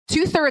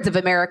2/3 of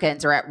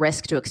Americans are at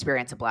risk to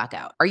experience a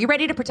blackout. Are you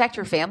ready to protect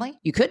your family?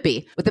 You could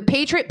be with the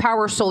Patriot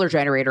Power Solar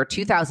Generator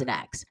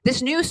 2000X.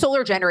 This new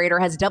solar generator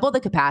has double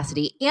the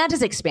capacity and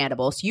is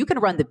expandable, so you can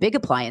run the big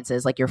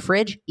appliances like your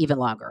fridge even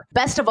longer.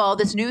 Best of all,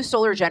 this new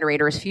solar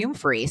generator is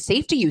fume-free,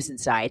 safe to use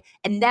inside,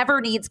 and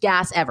never needs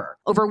gas ever.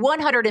 Over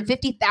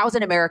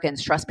 150,000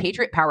 Americans trust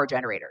Patriot Power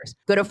Generators.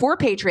 Go to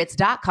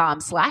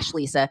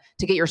 4patriots.com/Lisa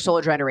to get your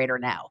solar generator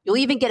now. You'll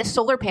even get a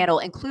solar panel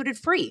included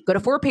free. Go to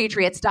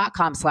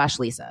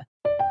 4patriots.com/Lisa.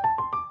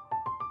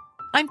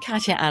 I'm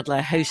Katya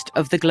Adler, host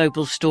of The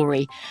Global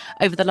Story.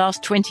 Over the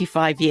last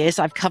 25 years,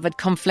 I've covered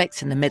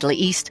conflicts in the Middle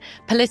East,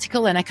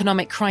 political and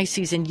economic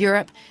crises in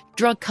Europe,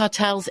 drug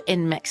cartels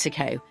in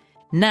Mexico.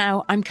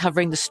 Now I'm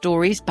covering the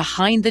stories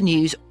behind the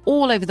news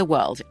all over the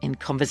world in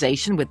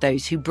conversation with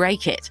those who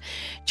break it.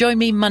 Join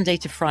me Monday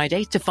to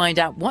Friday to find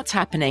out what's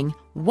happening,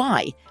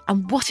 why,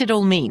 and what it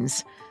all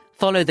means.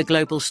 Follow The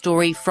Global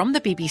Story from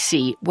the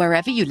BBC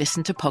wherever you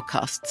listen to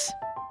podcasts.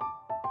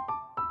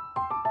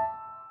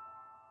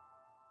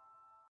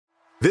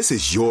 This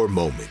is your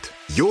moment,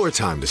 your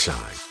time to shine,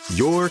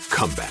 your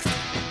comeback.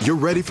 You're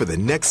ready for the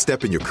next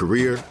step in your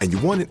career, and you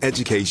want an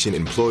education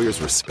employers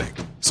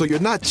respect. So you're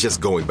not just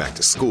going back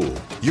to school,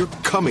 you're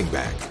coming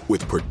back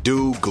with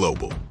Purdue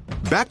Global.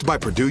 Backed by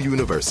Purdue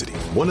University,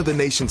 one of the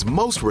nation's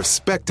most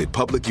respected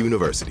public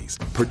universities,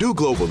 Purdue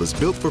Global is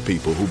built for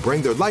people who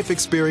bring their life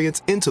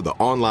experience into the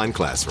online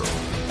classroom.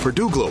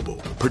 Purdue Global,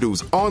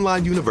 Purdue's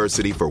online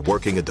university for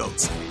working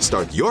adults.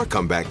 Start your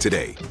comeback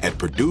today at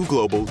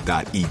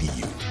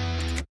purdueglobal.edu.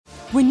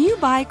 When you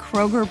buy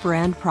Kroger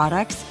brand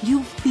products,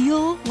 you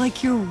feel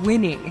like you're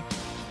winning.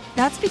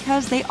 That's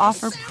because they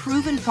offer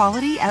proven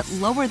quality at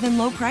lower than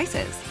low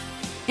prices.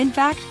 In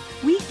fact,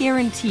 we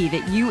guarantee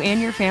that you and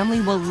your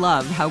family will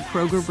love how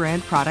Kroger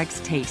brand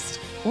products taste,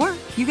 or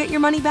you get your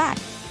money back.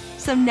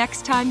 So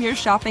next time you're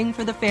shopping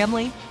for the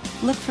family,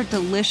 look for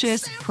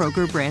delicious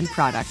Kroger brand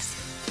products,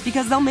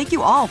 because they'll make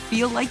you all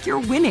feel like you're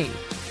winning.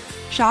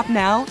 Shop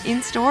now,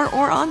 in-store,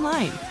 or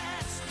online.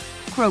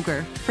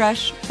 Kroger,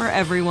 fresh for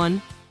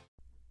everyone.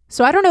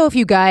 So I don't know if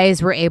you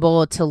guys were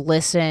able to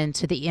listen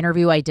to the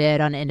interview I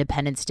did on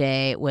Independence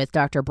Day with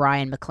Dr.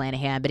 Brian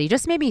McClanahan, but he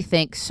just made me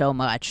think so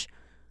much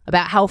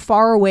about how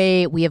far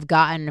away we have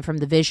gotten from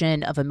the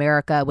vision of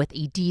America with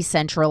a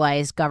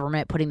decentralized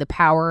government putting the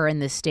power in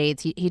the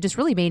states. He just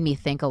really made me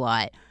think a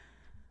lot.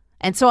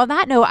 And so on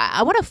that note,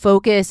 I want to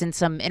focus in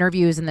some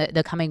interviews in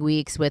the coming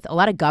weeks with a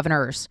lot of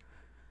governors,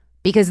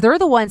 because they're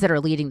the ones that are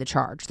leading the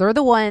charge. They're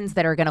the ones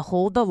that are going to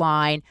hold the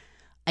line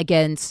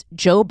against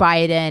Joe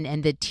Biden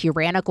and the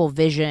tyrannical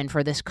vision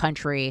for this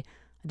country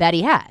that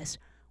he has.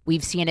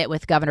 We've seen it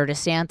with Governor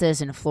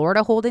DeSantis in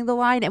Florida holding the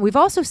line, and we've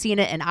also seen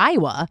it in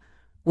Iowa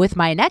with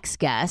my next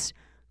guest,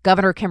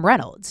 Governor Kim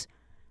Reynolds.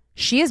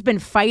 She has been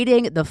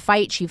fighting the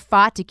fight she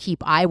fought to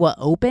keep Iowa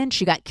open.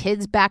 She got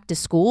kids back to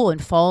school in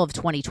fall of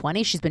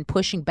 2020. She's been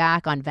pushing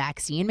back on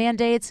vaccine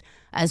mandates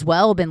as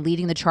well, been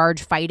leading the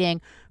charge fighting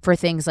for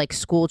things like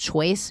school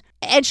choice.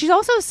 And she's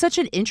also such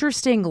an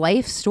interesting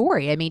life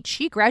story. I mean,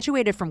 she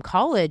graduated from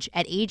college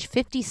at age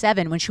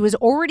 57 when she was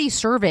already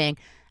serving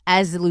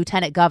as the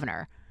lieutenant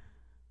governor,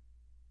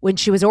 when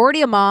she was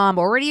already a mom,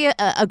 already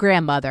a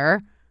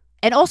grandmother,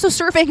 and also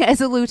serving as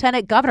a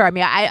lieutenant governor. I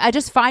mean, I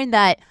just find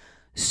that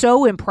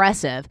so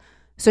impressive.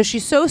 So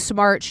she's so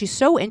smart, she's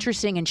so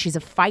interesting, and she's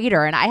a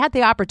fighter. And I had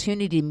the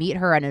opportunity to meet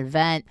her at an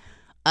event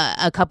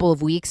a couple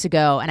of weeks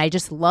ago, and I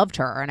just loved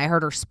her. And I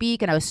heard her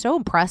speak, and I was so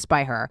impressed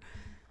by her.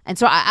 And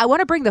so I want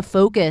to bring the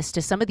focus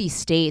to some of these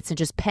states and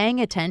just paying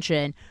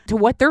attention to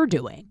what they're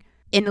doing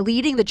in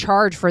leading the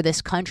charge for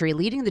this country,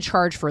 leading the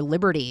charge for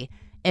liberty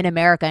in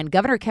America. And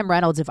Governor Kim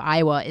Reynolds of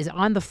Iowa is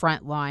on the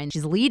front line.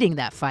 She's leading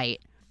that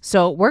fight.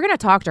 So we're going to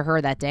talk to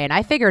her that day. And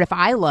I figured if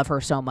I love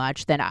her so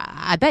much, then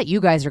I bet you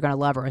guys are going to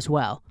love her as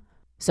well.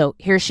 So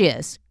here she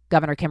is,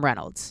 Governor Kim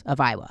Reynolds of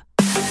Iowa.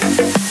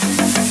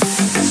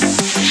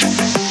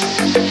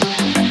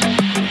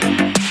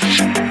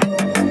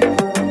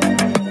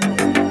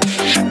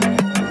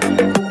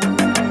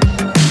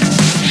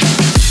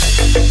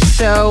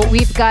 So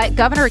we've got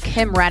Governor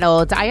Kim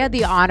Reynolds. I had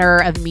the honor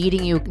of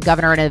meeting you,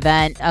 Governor, at an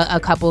event a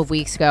couple of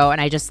weeks ago,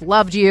 and I just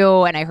loved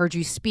you, and I heard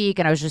you speak,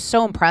 and I was just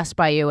so impressed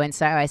by you. And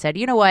so I said,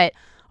 you know what?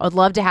 I would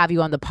love to have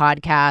you on the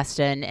podcast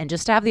and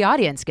just to have the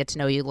audience get to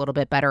know you a little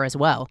bit better as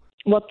well.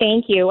 Well,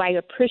 thank you. I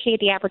appreciate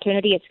the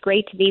opportunity. It's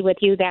great to be with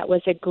you. That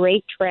was a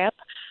great trip,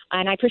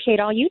 and I appreciate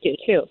all you do,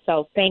 too.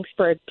 So thanks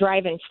for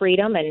driving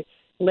freedom and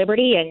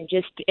liberty and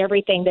just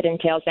everything that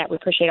entails that. We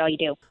appreciate all you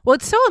do. Well,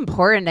 it's so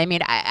important. I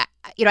mean,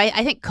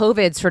 I think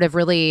COVID sort of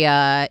really,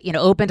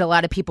 opened a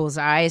lot of people's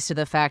eyes to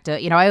the fact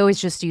that, I always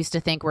just used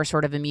to think we're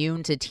sort of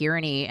immune to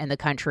tyranny in the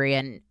country,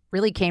 and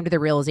really came to the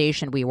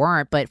realization we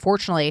weren't. But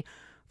fortunately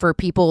for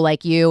people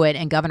like you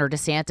and Governor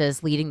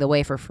DeSantis leading the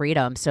way for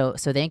freedom. So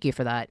thank you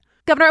for that.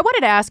 Governor, I wanted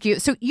to ask you,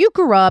 so you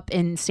grew up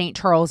in St.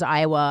 Charles,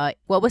 Iowa.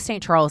 What was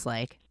St. Charles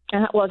like?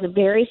 Well, it's a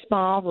very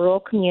small rural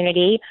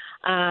community.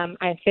 I'm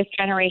fifth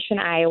generation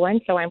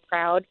Iowan, so I'm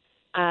proud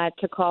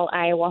to call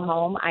Iowa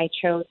home. I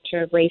chose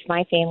to raise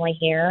my family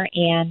here,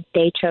 and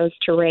they chose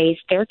to raise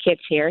their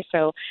kids here.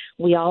 So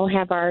we all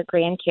have our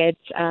grandkids.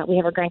 We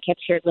have our grandkids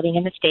here living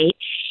in the state.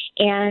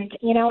 And,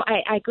 you know,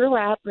 I grew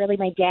up, really,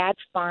 my dad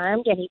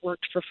farmed, and he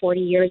worked for 40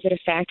 years at a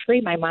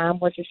factory. My mom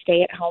was a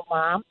stay-at-home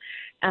mom.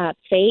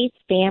 Faith,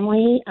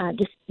 family,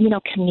 just, you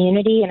know,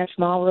 community in a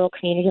small rural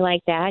community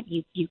like that.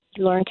 You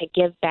learn to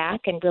give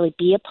back and really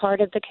be a part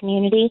of the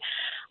community.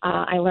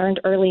 I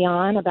learned early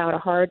on about a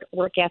hard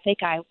work ethic.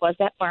 I was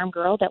that farm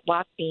girl that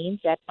walked beans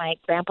at my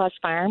grandpa's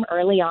farm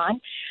early on,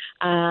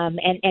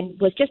 and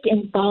was just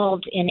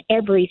involved in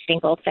every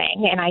single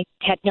thing. And I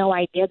had no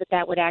idea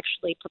that would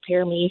actually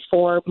prepare me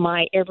for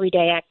my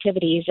everyday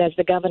activities as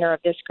the governor of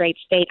this great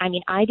state. I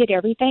mean, I did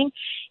everything,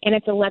 and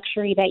it's a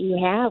luxury that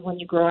you have when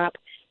you grow up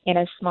in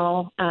a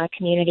small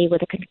community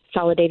with a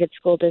consolidated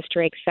school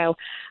district. So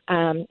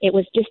it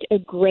was just a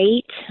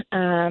great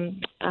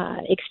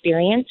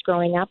experience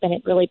growing up, and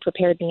it really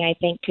prepared me, I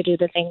think, to do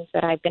the things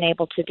that I've been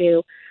able to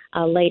do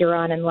later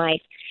on in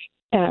life.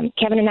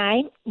 Kevin and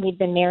I, we've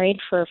been married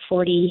for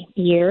 40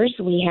 years.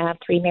 We have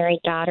 3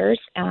 married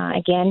daughters.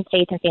 Again,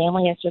 faith and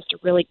family is just a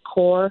really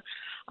core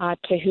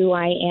to who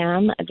I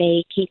am.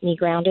 They keep me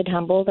grounded,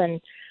 humbled,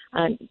 and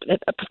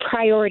a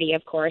priority,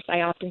 of course. I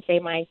often say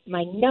my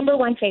number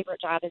one favorite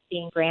job is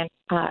being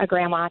a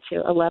grandma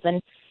to 11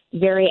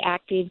 very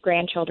active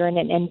grandchildren,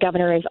 and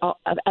governor is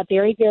a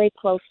very, very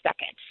close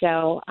second.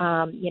 So,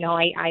 you know,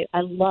 I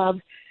love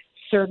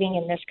serving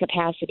in this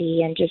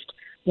capacity and just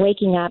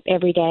waking up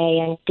every day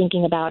and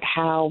thinking about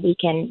how we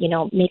can, you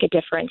know, make a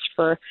difference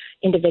for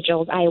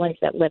individuals, Iowans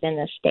that live in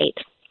this state.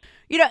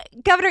 You know,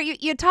 Governor,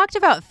 you talked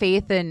about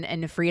faith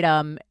and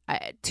freedom,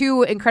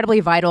 2 incredibly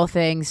vital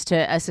things to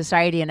a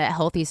society and a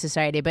healthy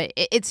society, but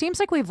it seems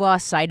like we've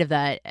lost sight of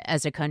that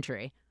as a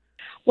country.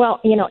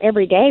 Well, you know,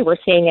 every day we're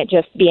seeing it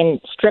just being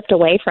stripped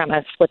away from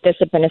us with this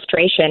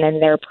administration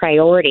and their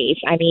priorities.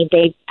 I mean,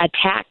 they've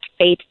attacked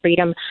faith,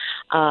 freedom,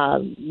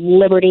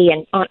 liberty,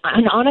 and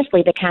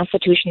honestly, the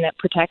Constitution that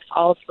protects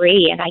all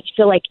 3. And I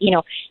feel like, you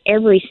know,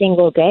 every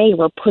single day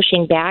we're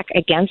pushing back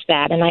against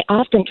that. And I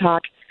often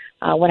talk,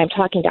 when I'm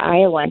talking to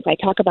Iowans, I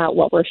talk about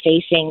what we're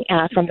facing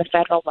from the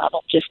federal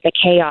level, just the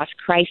chaos,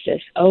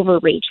 crisis,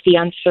 overreach, the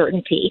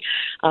uncertainty,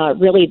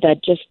 really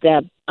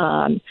the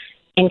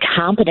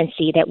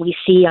incompetency that we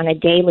see on a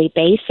daily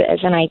basis.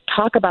 And I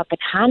talk about the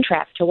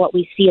contrast to what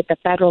we see at the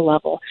federal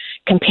level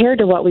compared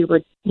to what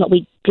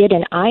we did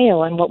in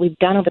Iowa and what we've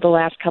done over the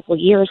last couple of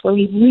years, where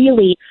we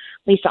really,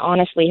 Lisa,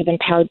 honestly, have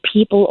empowered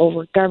people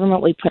over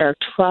government. We put our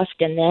trust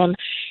in them.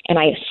 And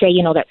I say,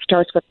 you know, that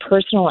starts with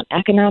personal and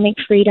economic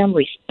freedom,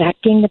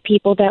 respecting the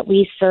people that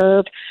we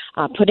serve,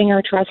 putting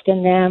our trust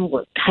in them.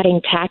 We're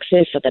cutting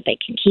taxes so that they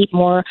can keep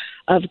more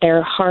of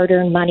their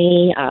hard-earned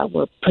money.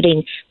 We're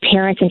putting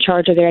parents in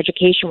charge of their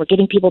education. We're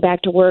getting people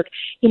back to work,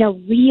 you know,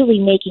 really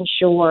making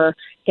sure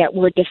that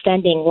we're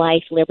defending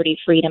life, liberty,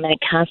 freedom, and a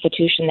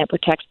Constitution that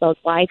protects those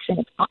lives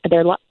and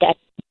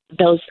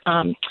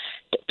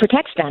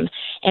protects them.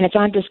 And it's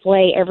on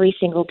display every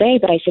single day.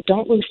 But I said,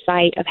 don't lose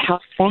sight of how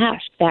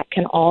fast that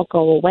can all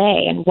go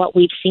away and what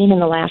we've seen in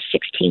the last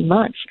 16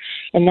 months.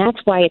 And that's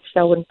why it's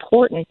so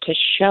important to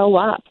show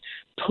up,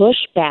 push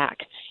back,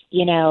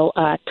 you know,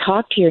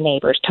 talk to your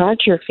neighbors, talk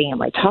to your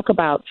family, talk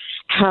about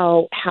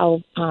how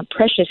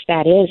precious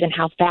that is and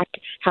how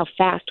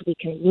fast we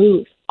can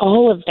lose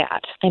all of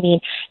that. I mean,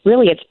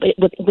 really,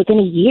 within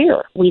a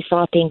year we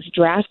saw things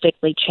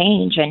drastically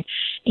change. And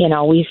you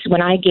know,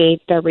 when I gave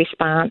the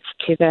response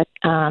to the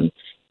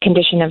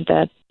condition of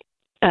the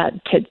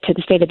to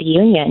the State of the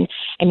Union,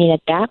 I mean,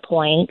 at that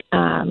point,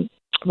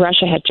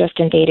 Russia had just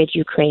invaded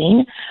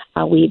Ukraine.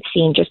 We'd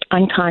seen just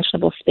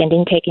unconscionable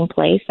spending taking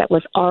place that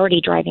was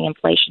already driving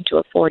inflation to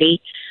a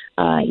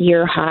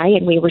 40-year high,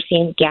 and we were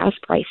seeing gas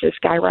prices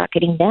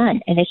skyrocketing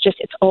then. And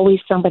it's always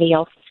somebody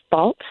else's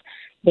fault.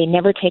 They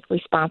never take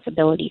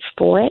responsibility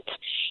for it.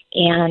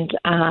 And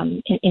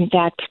in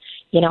fact,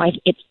 you know,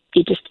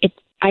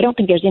 I don't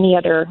think there's any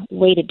other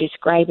way to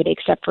describe it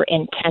except for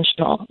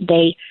intentional.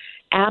 They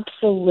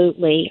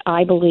absolutely,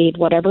 I believe,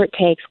 whatever it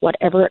takes,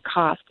 whatever it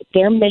costs,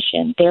 their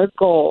mission, their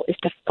goal is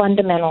to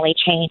fundamentally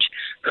change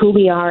who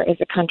we are as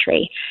a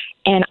country.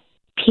 And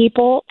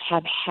people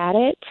have had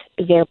it.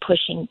 They're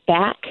pushing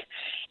back,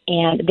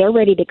 and they're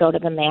ready to go to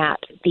the mat.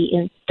 The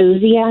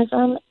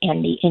enthusiasm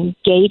and the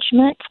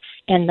engagement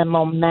and the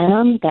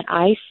momentum that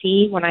I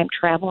see when I'm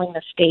traveling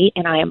the state,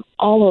 and I am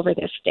all over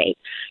this state.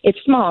 It's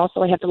small,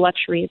 so I have the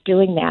luxury of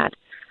doing that.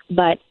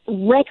 But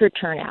record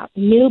turnout,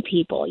 new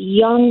people,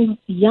 young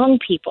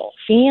people,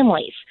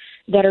 families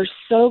that are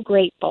so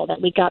grateful that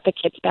we got the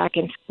kids back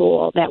in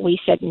school, that we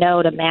said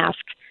no to mask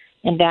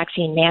and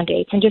vaccine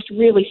mandates, and just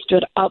really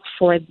stood up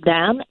for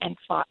them and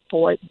fought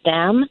for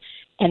them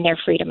and their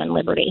freedom and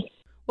liberty.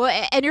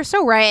 Well, and you're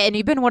so right. And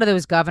you've been one of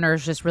those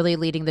governors just really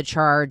leading the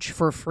charge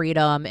for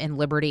freedom and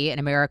liberty in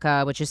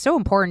America, which is so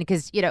important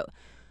because, you know,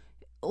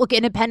 Look,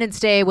 Independence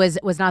Day was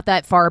not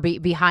that far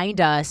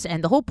behind us,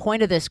 and the whole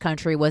point of this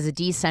country was a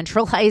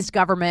decentralized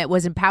government,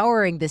 was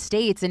empowering the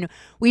states, and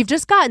we've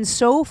just gotten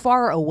so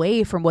far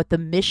away from what the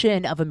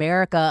mission of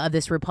America, of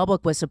this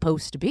republic, was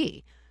supposed to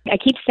be. I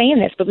keep saying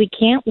this, but we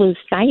can't lose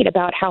sight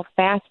about how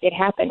fast it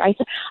happened.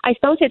 I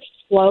suppose it's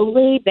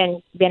slowly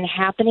been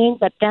happening,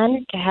 but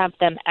then to have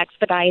them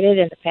expedited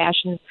in the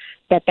fashion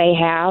that they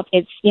have,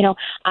 it's,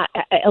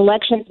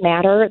 elections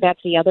matter. That's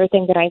the other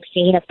thing that I've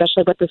seen,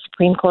 especially with the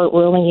Supreme Court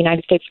ruling,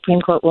 United States Supreme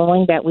Court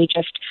ruling, that we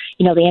just,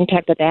 the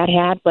impact that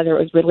had, whether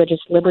it was religious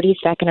liberty,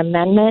 Second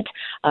Amendment,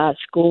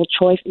 school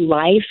choice,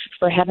 life,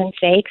 for heaven's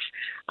sakes.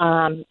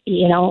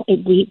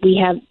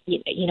 We have,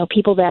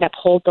 people that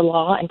uphold the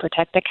law and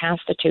protect the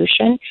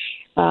Constitution.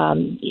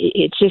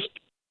 It's just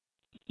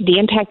the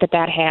impact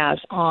that has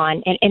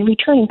on and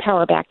returning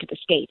power back to the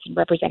states and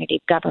representative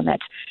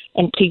government.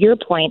 And to your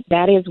point,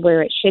 that is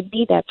where it should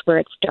be. That's where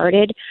it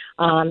started.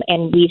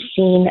 And we've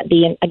seen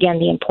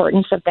the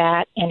importance of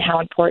that and how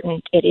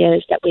important it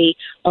is that we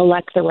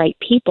elect the right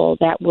people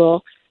that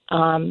will,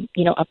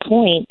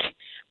 appoint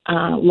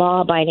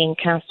law-abiding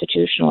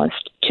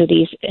constitutionalists to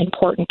these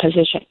important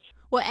positions.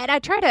 Well, and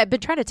I've been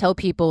trying to tell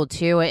people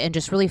too, and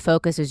just really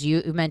focus, as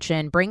you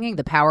mentioned, bringing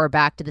the power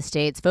back to the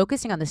states,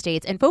 focusing on the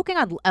states, and focusing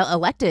on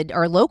elected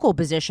or local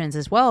positions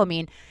as well. I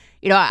mean,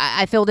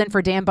 I filled in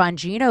for Dan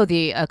Bongino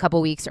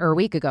a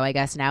week ago, I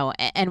guess now,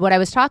 and what I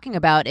was talking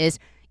about is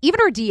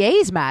even our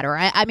DAs matter.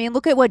 I mean,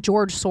 look at what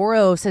George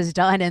Soros has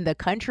done in the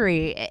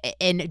country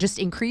in just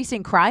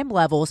increasing crime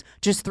levels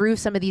just through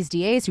some of these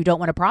DAs who don't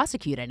want to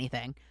prosecute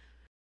anything.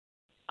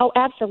 Oh,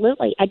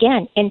 absolutely.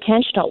 Again,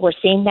 intentional. We're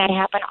seeing that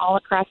happen all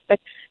across the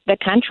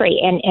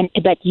country.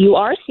 But you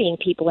are seeing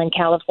people in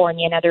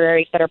California and other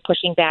areas that are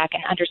pushing back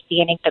and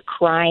understanding the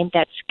crime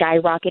that's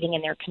skyrocketing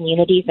in their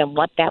communities and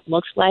what that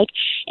looks like,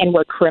 and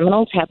where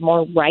criminals have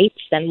more rights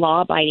than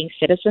law-abiding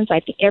citizens.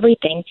 I think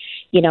everything,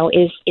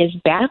 is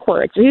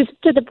backwards. It's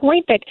to the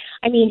point that,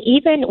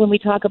 even when we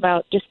talk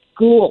about just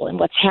school and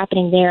what's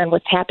happening there and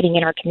what's happening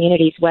in our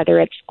communities, whether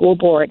it's school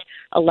board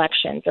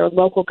elections or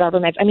local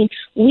governments.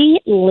 We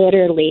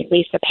literally,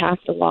 Lisa,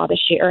 passed a law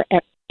this year,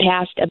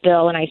 passed a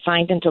bill, and I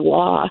signed into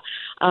law,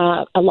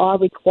 a law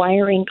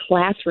requiring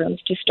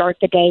classrooms to start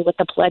the day with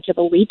the Pledge of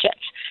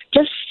Allegiance.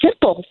 Just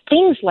simple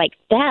things like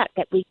that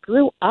we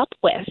grew up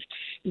with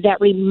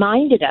that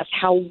reminded us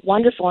how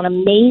wonderful and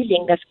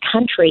amazing this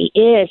country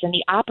is and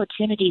the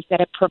opportunities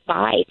that it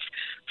provides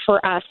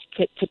for us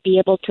to be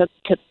able to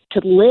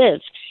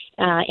live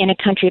in a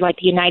country like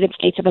the United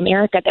States of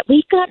America, that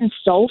we've gotten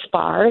so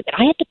far that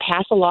I have to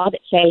pass a law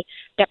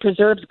that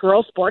preserves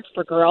girls' sports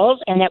for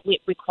girls, and that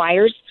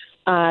requires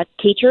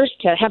teachers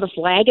to have a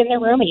flag in their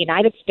room, a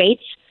United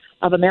States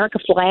of America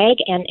flag,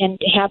 and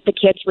have the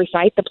kids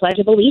recite the Pledge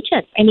of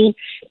Allegiance.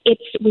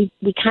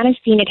 We kind of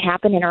seen it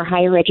happen in our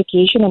higher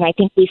education, and I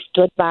think we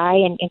stood by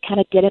and kind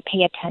of didn't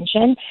pay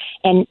attention,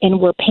 and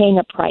we're paying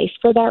a price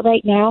for that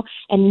right now.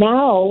 And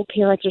now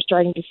parents are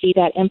starting to see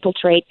that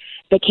infiltrate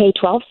the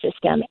K-12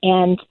 system,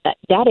 and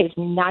that is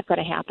not going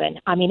to happen.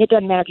 It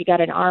doesn't matter if you got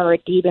an R or a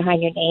D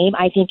behind your name.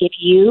 I think if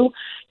you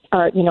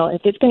are,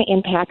 if it's going to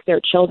impact their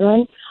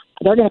children,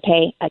 they're going to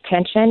pay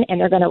attention,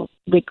 and they're going to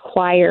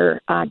require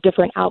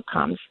different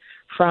outcomes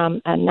from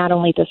not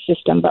only the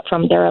system, but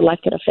from their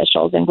elected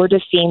officials. And we're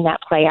just seeing that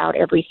play out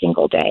every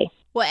single day.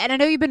 Well, and I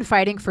know you've been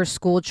fighting for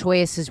school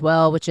choice as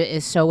well, which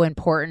is so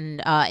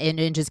important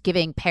in just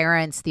giving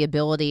parents the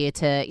ability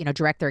to,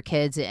 direct their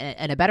kids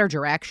in a better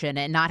direction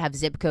and not have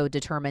zip code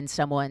determine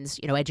someone's,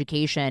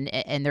 education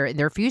and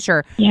their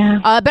future. Yeah.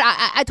 But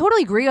I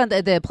totally agree on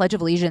the Pledge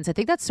of Allegiance. I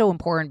think that's so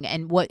important.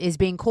 And what is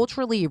being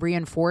culturally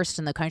reinforced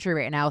in the country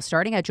right now,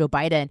 starting at Joe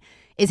Biden,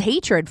 is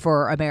hatred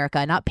for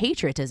America, not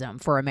patriotism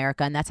for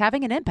America. And that's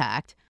having an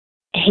impact.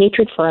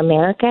 Hatred for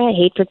America,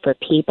 hatred for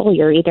people.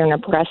 You're either an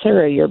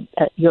oppressor or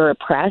you're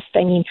oppressed.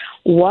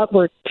 What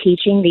we're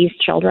teaching these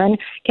children.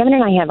 Kevin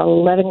and I have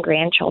 11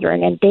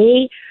 grandchildren, and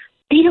they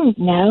don't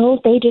know.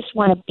 They just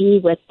want to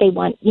be with. They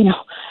want.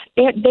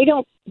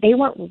 They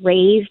weren't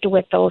raised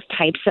with those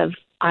types of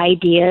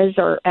ideas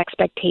or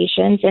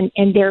expectations, and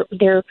they're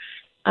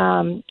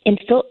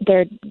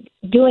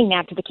doing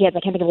that to the kids. I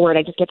can't think of a word.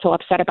 I just get so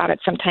upset about it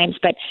sometimes,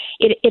 but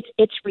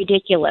it's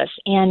ridiculous.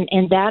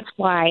 And that's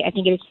why I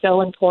think it is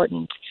so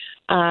important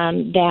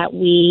that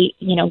we,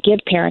 give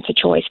parents a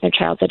choice in their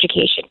child's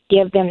education,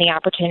 give them the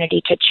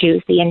opportunity to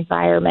choose the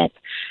environment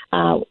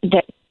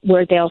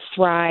where they'll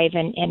thrive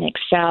and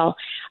excel.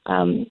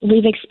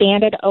 We've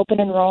expanded open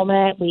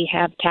enrollment. We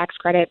have tax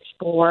credits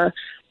for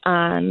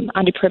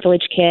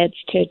underprivileged kids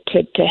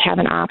to have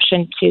an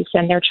option to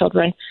send their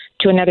children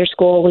to another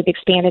school. We've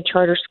expanded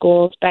charter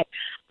schools, but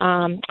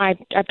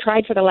I've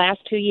tried for the last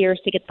 2 years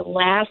to get the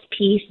last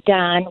piece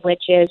done,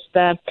 which is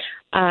the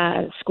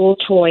school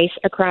choice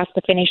across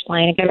the finish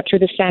line. I got it through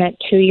the Senate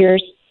 2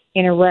 years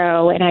in a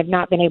row, and I've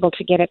not been able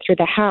to get it through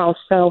the House.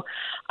 So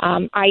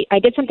I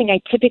did something I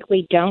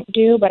typically don't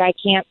do, but I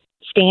can't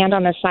stand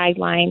on the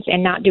sidelines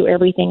and not do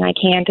everything I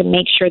can to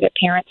make sure that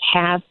parents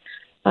have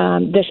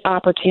this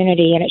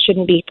opportunity, and it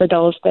shouldn't be for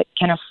those that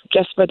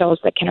just for those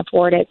that can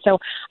afford it. So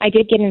I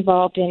did get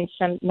involved in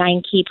some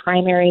 9 key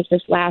primaries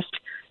this last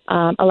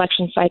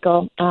election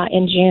cycle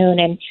in June,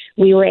 and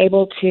we were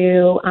able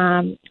to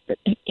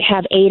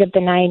have 8 of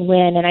the 9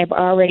 win. And I've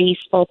already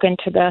spoken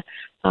to the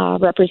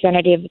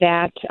representative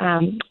that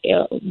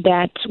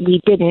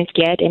we didn't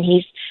get, and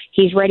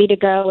he's ready to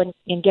go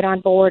and get on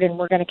board, and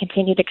we're going to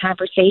continue the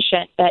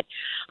conversation. But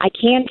I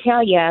can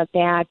tell you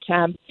that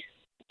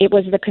it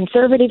was the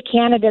conservative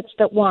candidates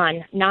that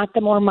won, not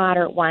the more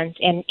moderate ones,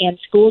 and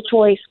school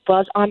choice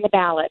was on the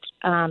ballot.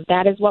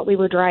 That is what we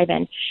were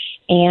driving,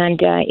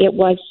 and it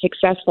was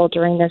successful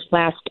during this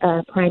last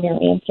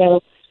primary. And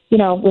so, we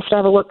still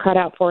have a work cut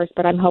out for us,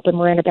 but I'm hoping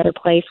we're in a better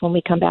place when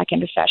we come back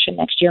into session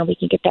next year and we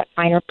can get that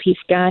finer piece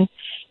done.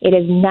 It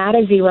is not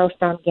a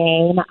zero-sum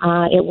game.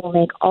 It will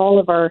make all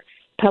of our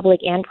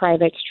public and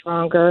private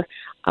stronger,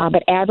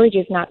 but average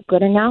is not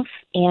good enough,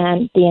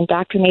 and the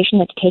indoctrination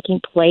that's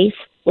taking place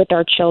with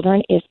our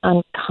children is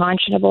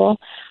unconscionable.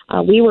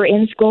 We were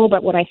in school,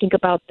 but when I think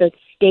about the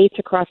states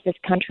across this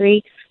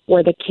country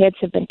where the kids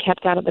have been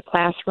kept out of the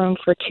classroom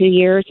for 2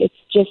 years, it's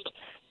just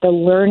the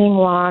learning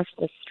loss,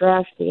 the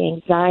stress, the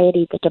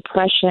anxiety, the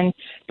depression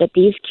that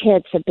these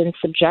kids have been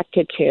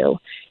subjected to,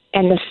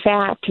 and the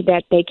fact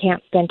that they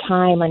can't spend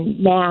time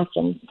on math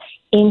and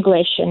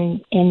English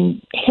and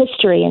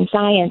history and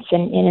science,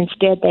 and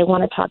instead they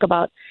want to talk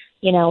about,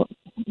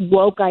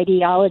 woke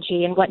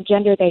ideology and what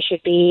gender they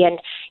should be. And,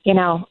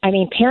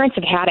 parents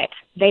have had it.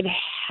 They've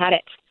had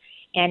it.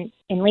 And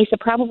Lisa,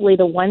 probably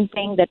the one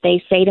thing that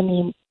they say to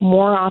me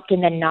more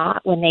often than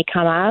not when they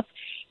come up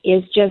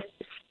is just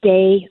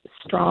stay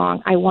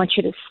strong. I want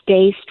you to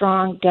stay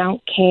strong.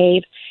 Don't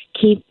cave.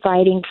 Keep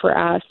fighting for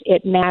us.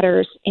 It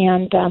matters.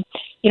 And,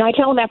 I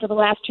tell them after the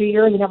last 2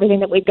 years and everything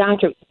that we've gone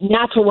through,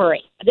 not to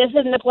worry. This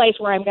isn't a place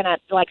where I'm going to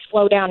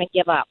slow down and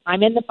give up.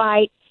 I'm in the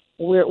fight.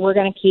 We're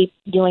going to keep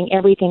doing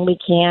everything we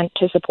can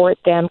to support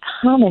them.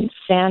 Common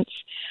sense,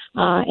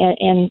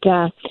 and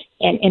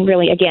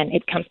really, again,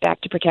 it comes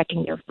back to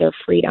protecting their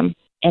freedom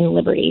and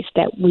liberties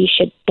that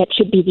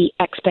should be the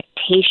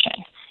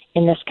expectation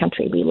in this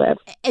country we live.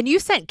 And you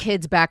sent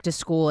kids back to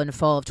school in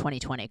fall of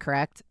 2020,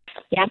 correct?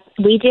 Yeah,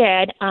 we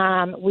did.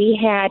 We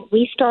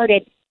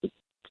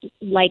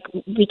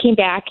came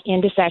back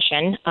into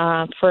session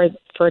for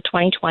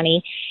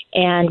 2020,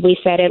 and we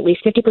said at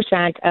least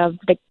 50% of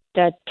the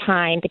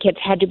time the kids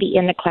had to be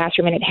in the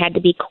classroom, and it had to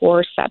be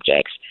core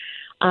subjects.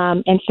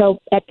 And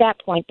so at that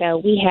point, though,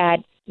 we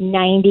had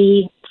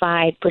 95%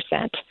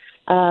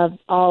 of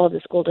all of the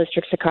school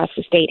districts across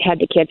the state had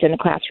the kids in the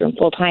classroom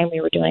full time.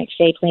 We were doing it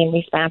safely and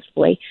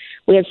responsibly.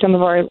 We had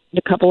a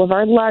couple of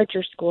our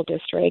larger school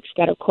districts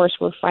that, of course,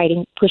 were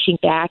pushing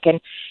back, and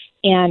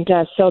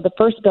so the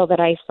first bill that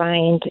I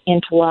signed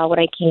into law when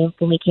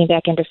we came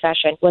back into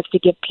session was to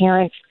give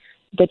parents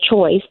the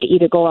choice to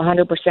either go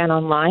 100%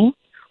 online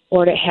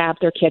or to have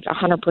their kids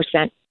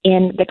 100%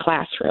 in the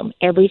classroom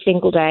every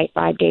single day,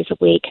 5 days a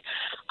week.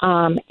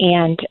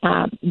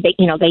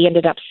 They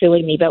ended up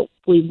suing me, but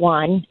we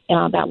won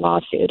that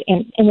lawsuit.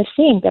 And the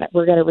thing that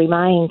we're going to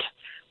remind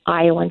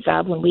Iowans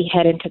of when we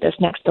head into this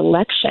next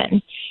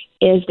election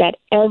is that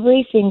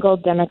every single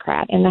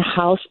Democrat in the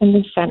House and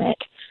the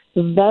Senate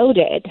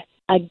voted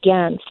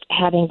against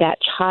having that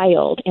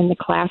child in the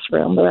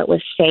classroom where it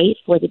was safe,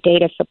 where the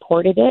data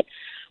supported it,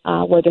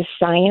 where the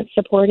science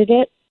supported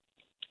it.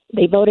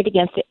 They voted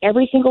against it,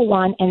 every single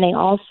one, and they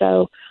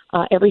also,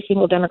 every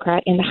single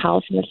Democrat in the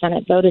House and the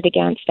Senate voted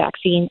against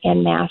banning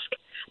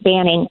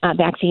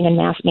vaccine and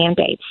mask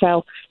mandates.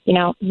 So,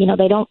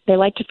 they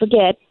like to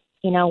forget,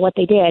 what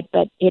they did,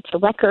 but it's a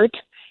record,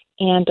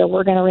 and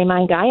we're going to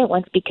remind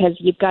Iowans because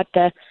you've got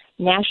the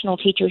National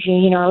Teachers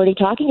Union already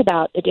talking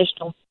about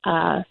additional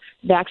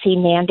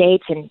vaccine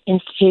mandates and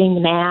instituting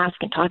the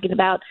mask and talking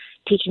about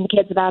teaching the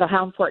kids about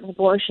how important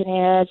abortion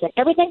is and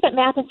everything but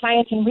math and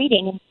science and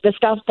reading and the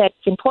stuff that's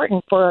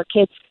important for our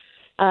kids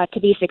to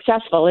be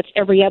successful. It's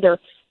every other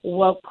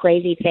woke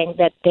crazy thing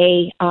that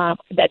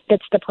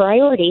that's the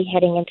priority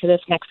heading into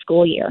this next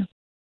school year.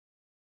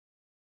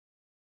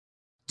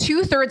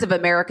 2/3 of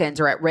Americans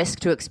are at risk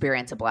to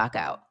experience a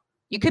blackout.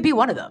 You could be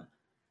one of them,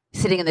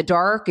 sitting in the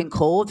dark and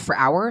cold for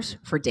hours,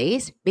 for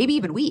days, maybe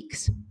even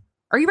weeks.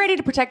 Are you ready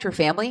to protect your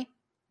family?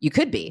 You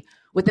could be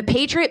with the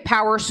Patriot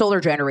Power Solar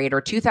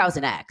Generator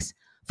 2000X.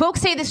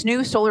 Folks say this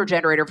new solar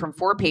generator from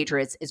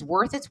 4Patriots is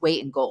worth its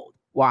weight in gold.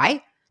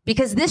 Why?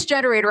 Because this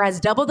generator has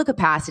double the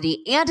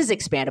capacity and is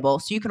expandable,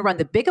 so you can run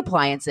the big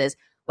appliances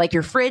like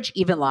your fridge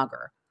even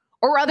longer,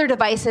 or other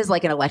devices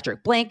like an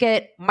electric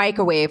blanket,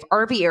 microwave,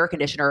 RV air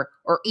conditioner,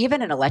 or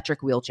even an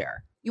electric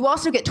wheelchair. You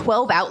also get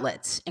 12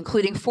 outlets,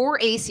 including 4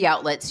 AC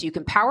outlets so you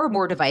can power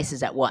more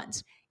devices at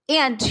once,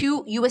 and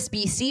 2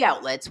 USB-C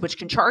outlets, which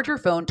can charge your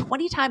phone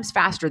 20 times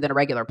faster than a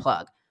regular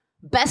plug.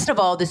 Best of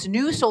all, this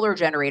new solar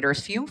generator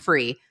is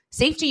fume-free,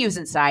 safe to use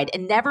inside,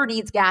 and never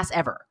needs gas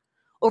ever.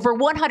 Over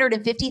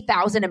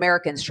 150,000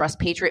 Americans trust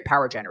Patriot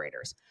Power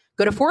Generators.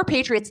 Go to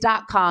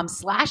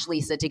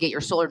 4patriots.com/Lisa to get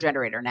your solar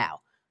generator now.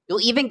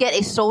 You'll even get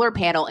a solar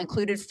panel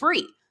included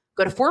free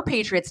Go to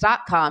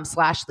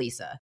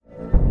 4patriots.com/Lisa.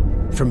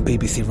 From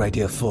BBC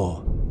Radio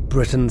 4,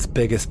 Britain's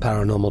biggest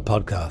paranormal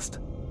podcast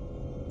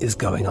is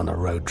going on a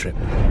road trip.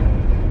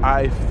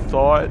 I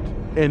thought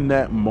in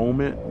that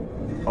moment,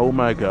 oh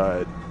my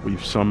God,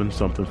 we've summoned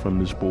something from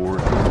this board.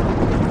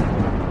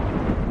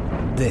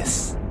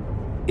 This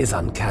is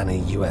Uncanny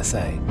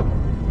USA.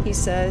 He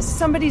says,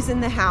 somebody's in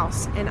the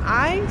house, and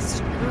I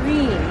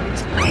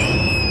screamed.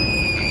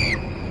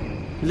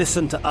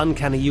 Listen to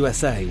Uncanny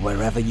USA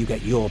wherever you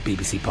get your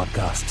BBC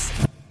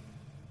podcasts,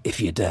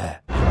 if you dare.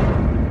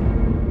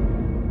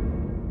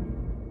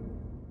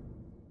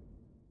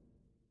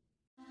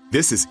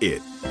 This is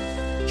it.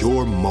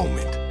 Your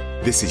moment.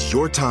 This is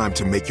your time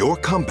to make your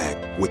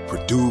comeback with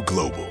Purdue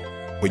Global.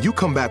 When you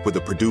come back with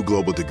a Purdue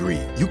Global degree,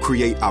 you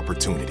create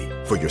opportunity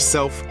for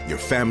yourself, your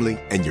family,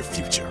 and your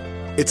future.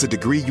 It's a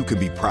degree you can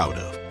be proud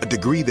of, a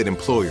degree that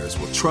employers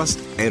will trust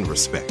and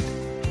respect.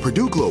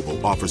 Purdue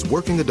Global offers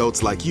working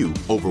adults like you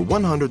over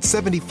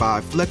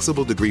 175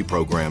 flexible degree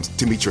programs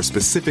to meet your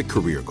specific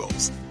career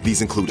goals.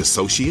 These include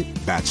associate,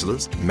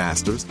 bachelor's,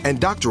 master's, and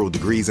doctoral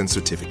degrees and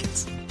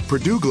certificates.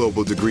 Purdue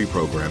Global degree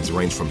programs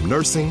range from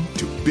nursing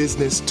to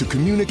business to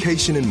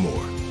communication and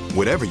more.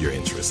 Whatever your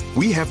interest,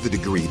 we have the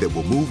degree that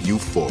will move you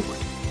forward.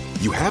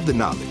 You have the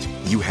knowledge,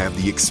 you have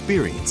the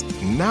experience.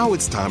 Now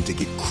it's time to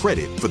get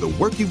credit for the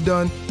work you've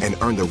done and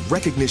earn the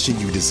recognition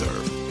you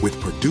deserve with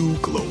Purdue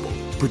Global,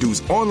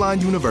 Purdue's online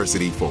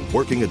university for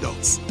working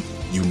adults.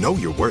 You know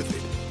you're worth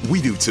it.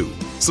 We do too.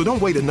 So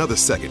don't wait another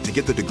second to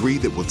get the degree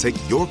that will take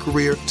your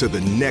career to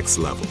the next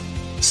level.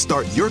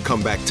 Start your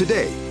comeback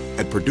today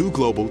at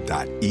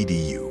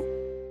purdueglobal.edu.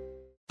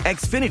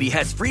 Xfinity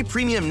has free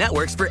premium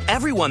networks for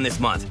everyone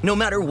this month, no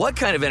matter what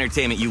kind of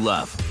entertainment you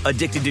love.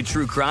 Addicted to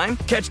true crime?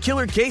 Catch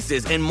killer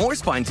cases and more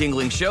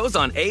spine-tingling shows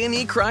on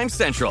A&E Crime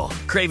Central.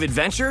 Crave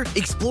adventure?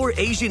 Explore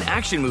Asian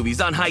action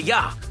movies on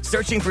Hi-YAH.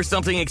 Searching for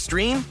something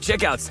extreme?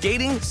 Check out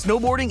skating,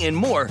 snowboarding, and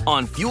more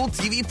on Fuel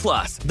TV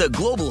Plus, the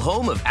global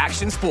home of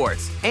action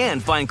sports.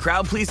 And find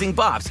crowd-pleasing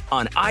bops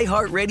on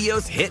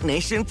iHeartRadio's Hit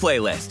Nation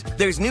playlist.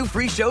 There's new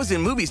free shows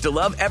and movies to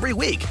love every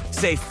week.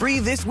 Say free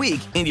this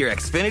week in your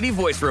Xfinity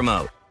voice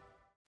remote.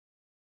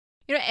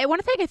 You know, one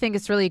thing I think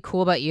is really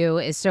cool about you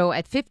is, so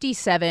at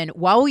 57,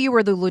 while you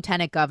were the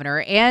lieutenant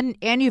governor and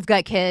you've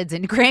got kids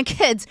and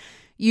grandkids,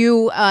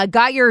 you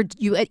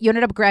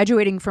ended up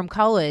graduating from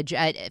college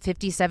at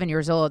 57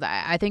 years old.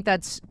 I think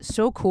that's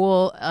so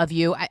cool of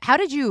you. How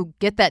did you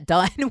get that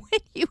done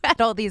when you had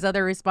all these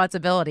other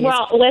responsibilities?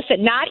 Well,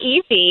 listen, not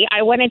easy.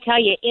 I want to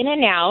tell you, in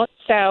and out.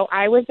 So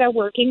I was a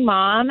working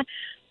mom.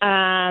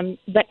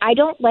 But I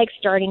don't like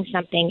starting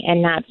something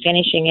and not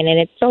finishing it. And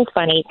it's so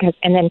funny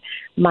and then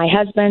my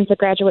husband's a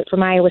graduate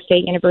from Iowa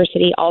State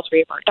University. All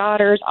three of our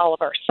daughters, all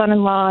of our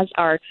son-in-laws,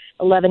 our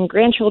 11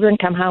 grandchildren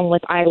come home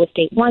with Iowa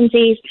State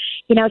onesies.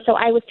 You know, so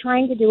I was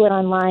trying to do it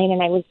online,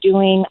 and I was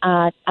doing,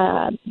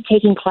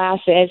 taking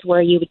classes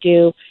where you'd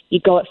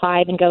go at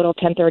 5 and go till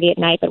 10:30 at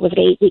night, but it was an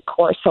 8-week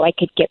course so I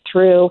could get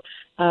through,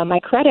 my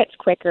credits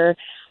quicker.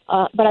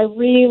 But I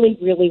really,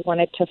 really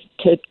wanted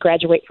to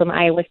graduate from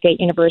Iowa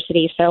State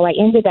University, so I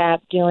ended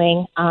up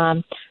doing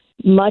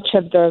much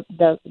of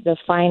the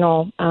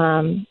final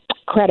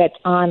credits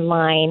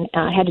online.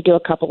 I had to do a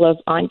couple of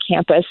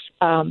on-campus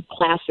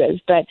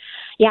classes. But,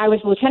 yeah, I was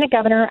lieutenant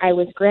governor. I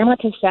was grandma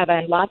to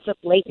 7, lots of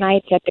late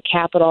nights at the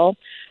Capitol.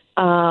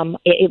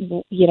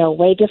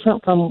 Way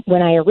different from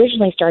when I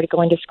originally started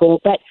going to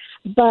school. But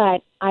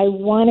I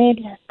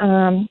wanted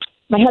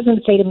my husband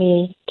would say to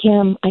me,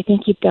 Kim, I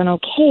think you've done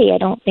okay. I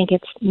don't think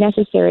it's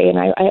necessary. And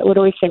I would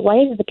always say, why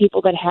is it the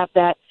people that have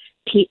that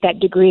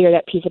degree or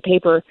that piece of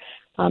paper,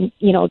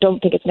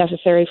 don't think it's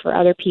necessary for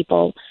other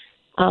people?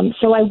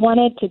 So I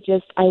wanted to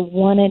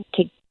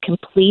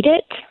complete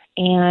it.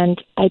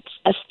 And it's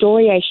a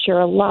story I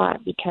share a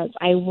lot because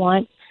I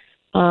want,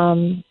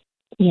 moms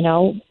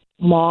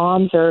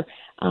or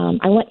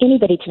I want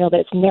anybody to know that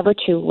it's never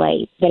too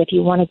late, that if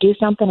you want to do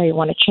something or you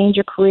want to change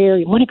your career,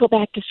 you want to go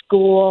back to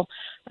school,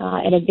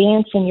 and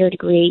advance in your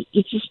degree,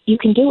 you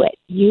can do it.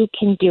 You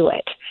can do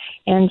it.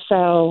 And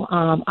so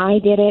I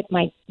did it.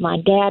 My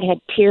dad had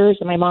tears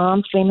and my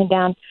mom streaming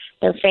down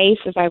their face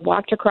as I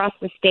walked across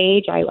the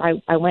stage.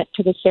 I went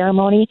to the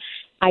ceremony.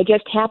 I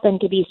just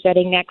happened to be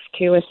sitting next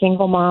to a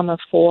single mom of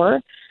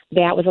 4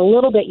 that was a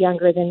little bit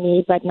younger than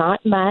me, but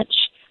not much.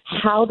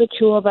 How the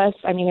two of us,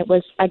 it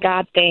was a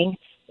God thing,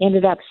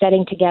 ended up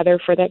sitting together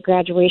for that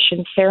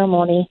graduation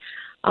ceremony.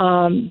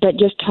 But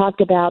just talked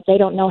about they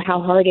don't know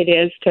how hard it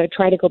is to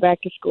try to go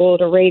back to school,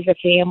 to raise a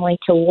family,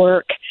 to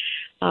work,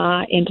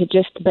 and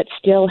but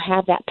still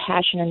have that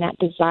passion and that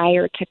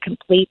desire to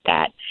complete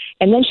that.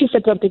 And then she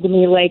said something to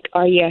me like,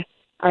 are you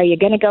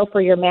going to go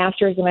for your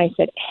master's? And I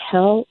said,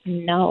 hell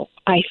no.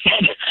 I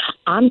said,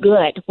 I'm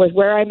good with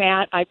where I'm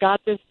at. I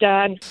got this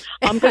done.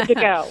 I'm good to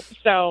go.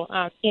 So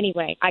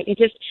anyway, I think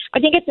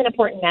it's an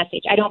important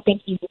message. I don't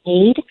think you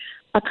need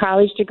a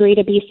college degree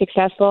to be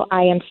successful.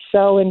 I am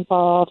so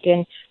involved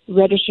in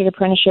registered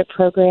apprenticeship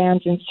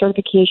programs and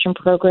certification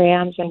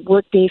programs and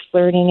work-based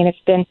learning, and it's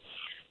been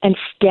and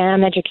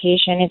STEM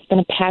education. It's been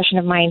a passion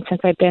of mine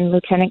since I've been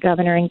lieutenant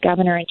governor and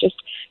governor, and just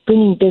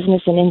bringing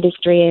business and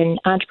industry and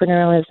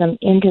entrepreneurialism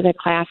into the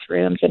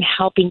classrooms and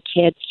helping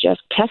kids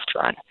just test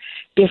run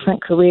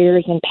different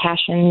careers and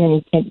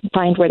passion and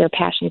find where their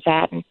passion's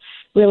at and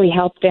really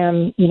help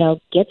them,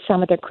 get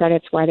some of their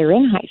credits while they're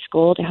in high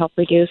school to help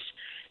reduce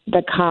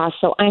the cost.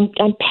 So I'm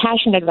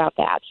passionate about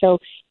that. So,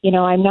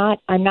 I'm not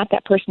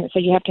that person that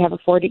said you have to have a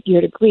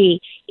 4-year degree.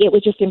 It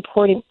was just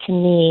important to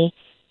me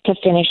to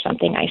finish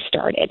something I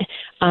started.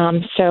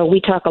 So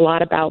we talk a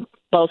lot about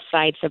both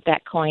sides of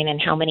that coin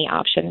and how many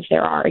options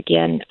there are,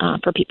 again,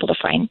 for people to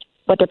find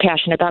what they're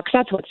passionate about, because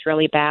that's what it's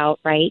really about,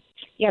 right?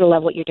 You got to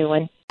love what you're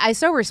doing. I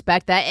so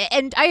respect that.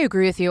 And I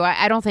agree with you.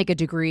 I don't think a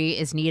degree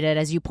is needed.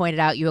 As you pointed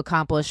out, you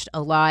accomplished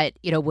a lot,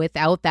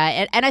 without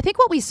that. And I think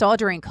what we saw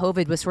during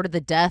COVID was sort of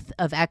the death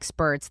of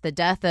experts, the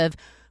death of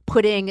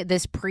putting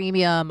this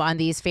premium on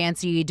these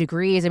fancy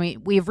degrees. I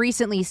mean, we've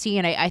recently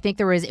seen, I think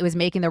it was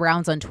making the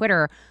rounds on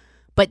Twitter,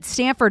 but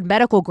Stanford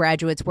medical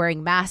graduates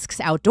wearing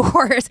masks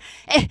outdoors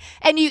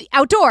and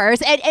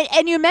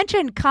you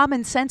mentioned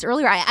common sense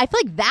earlier. I feel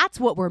like that's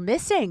what we're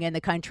missing in the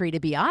country, to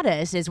be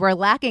honest, is we're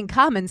lacking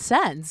common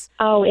sense.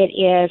 Oh, it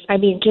is. I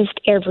mean, just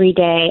every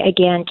day,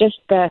 again, just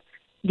the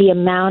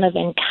amount of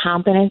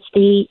incompetence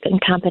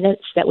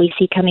that we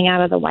see coming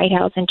out of the White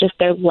House, and just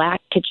their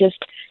lack to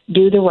just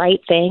do the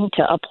right thing,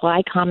 to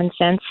apply common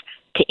sense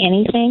to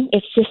anything.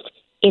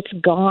 It's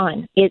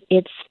gone. It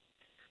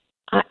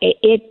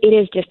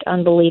is just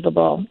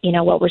unbelievable,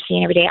 what we're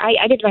seeing every day.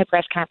 I did my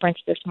press conference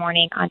this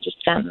morning on just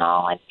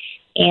fentanyl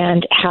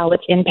and how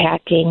it's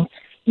impacting,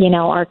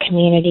 our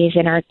communities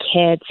and our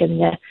kids, and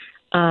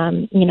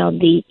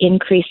the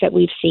increase that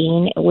we've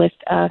seen with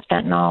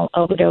fentanyl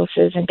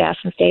overdoses and deaths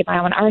in the state of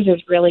Iowa. Ours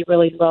is really,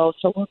 really low,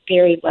 so we're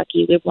very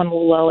lucky. We have one of the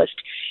lowest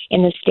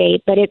in the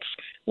state, but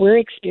we're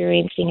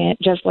experiencing it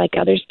just like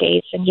other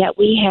states, and yet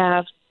we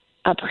have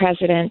a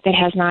president that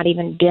has not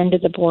even been to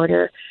the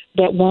border,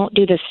 that won't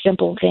do the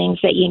simple things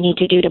that you need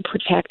to do to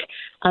protect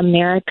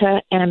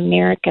America and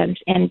Americans.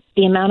 And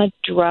the amount of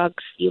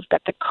drugs, you've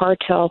got the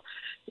cartel,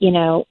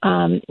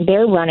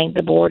 they're running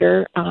the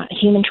border,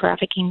 human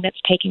trafficking that's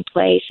taking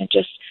place, and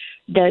just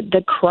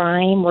the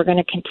crime. We're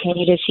going to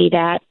continue to see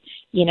that,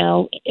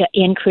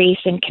 increase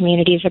in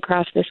communities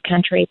across this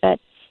country. But,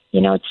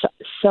 it's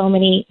so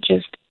many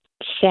just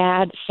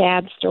sad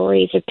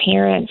stories of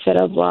parents that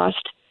have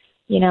lost,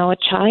 a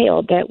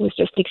child that was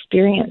just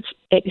experimenting.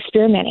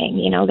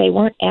 They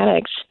weren't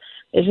addicts.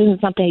 This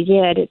isn't something he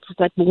did. It's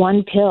like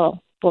one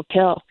pill.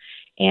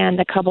 And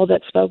the couple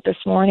that spoke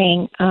this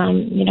morning,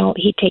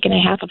 he'd taken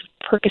a half of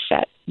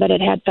Percocet, but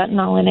it had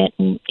fentanyl in it,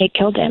 and it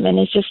killed him. And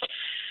it's just,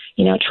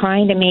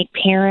 trying to make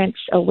parents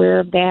aware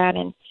of that.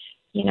 And,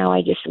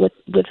 I just,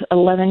 with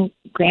 11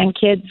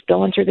 grandkids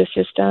going through the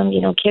system,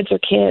 kids are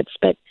kids.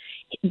 But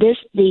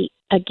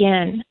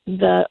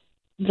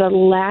the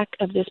lack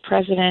of this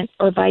president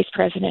or vice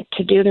president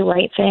to do the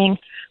right thing.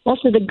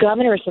 Most of the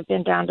governors have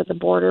been down to the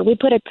border. We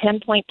put a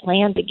 10-point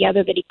plan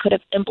together that he could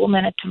have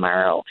implemented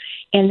tomorrow,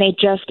 and they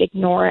just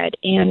ignore it.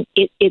 And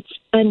it's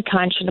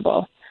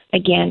unconscionable,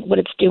 again, what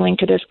it's doing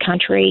to this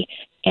country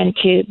and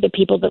to the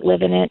people that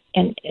live in it,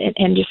 and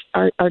just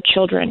our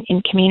children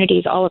in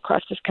communities all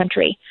across this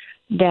country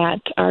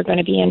that are going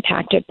to be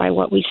impacted by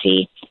what we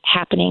see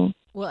happening.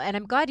 Well, and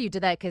I'm glad you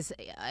did that, because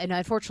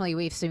unfortunately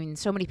we've seen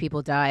so many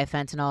people die of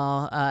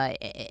fentanyl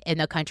in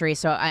the country.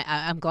 So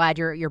I'm glad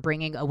you're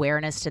bringing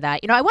awareness to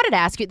that. I wanted to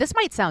ask you, this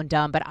might sound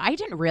dumb, but I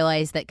didn't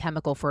realize that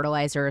chemical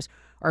fertilizers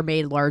are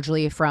made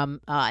largely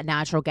from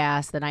natural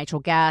gas, the natural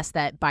gas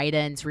that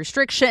Biden's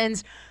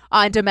restrictions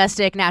on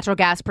domestic natural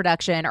gas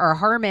production are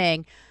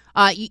harming.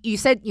 You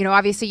said,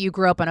 obviously you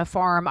grew up on a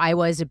farm.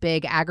 Iowa is a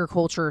big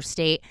agriculture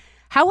state.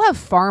 How have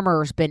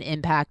farmers been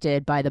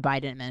impacted by the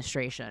Biden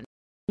administration?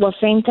 Well,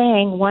 same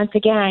thing. Once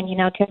again,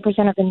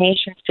 10% of the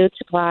nation's food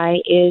supply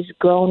is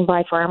grown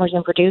by farmers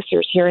and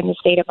producers here in the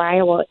state of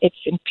Iowa.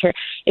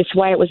 It's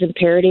why it was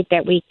imperative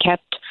that we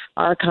kept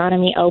our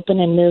economy open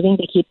and moving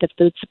to keep the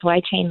food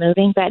supply chain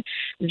moving. But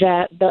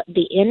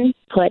the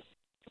input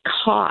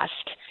cost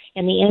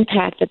and the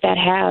impact that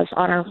has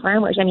on our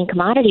farmers. I mean,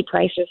 commodity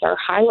prices are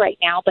high right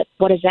now, but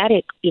what does that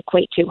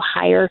equate to?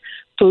 Higher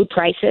food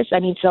prices. I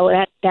mean, so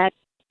that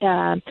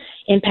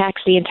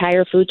impacts the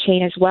entire food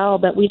chain as well.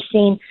 But we've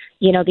seen,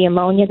 the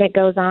ammonia that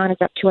goes on is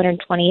up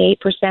 228%.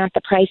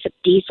 The price of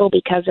diesel,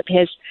 because of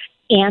his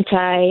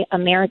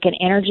anti-American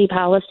energy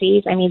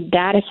policies, I mean,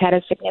 that has had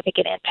a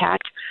significant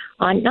impact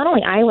on not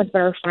only Iowans,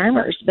 but our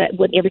farmers. But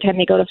every time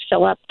they go to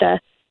fill up the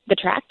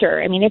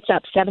tractor, I mean, it's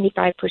up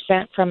 75%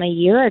 from a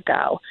year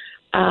ago.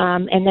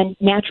 And then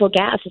natural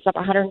gas is up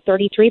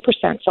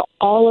 133%. So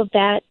all of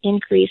that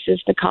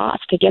increases the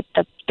cost to get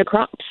the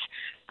crops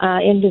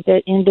into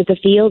the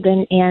field,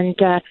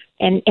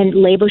 and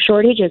labor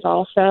shortage is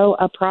also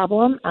a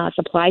problem.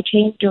 Supply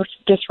chain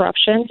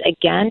disruptions,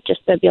 again,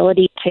 just the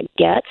ability to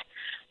get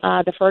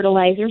the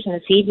fertilizers and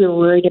the seed. We were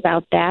worried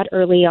about that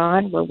early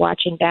on. We're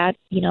watching that,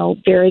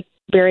 very,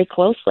 very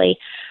closely.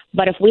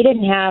 But if we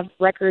didn't have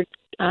record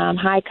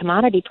high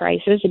commodity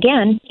prices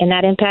again, and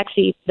that impacts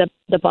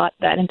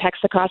that impacts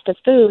the cost of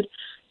food.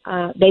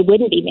 They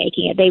wouldn't be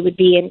making it. They would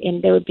be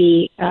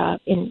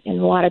in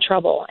a lot of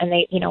trouble, and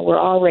they we're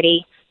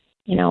already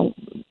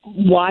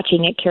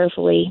watching it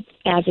carefully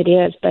as it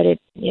is, but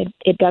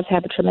it does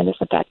have a tremendous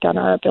effect on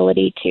our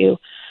ability to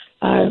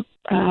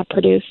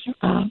produce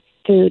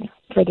food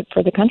for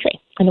the country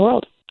and the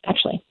world,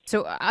 actually.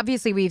 So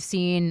obviously we've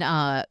seen,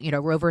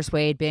 Roe versus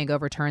Wade being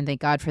overturned.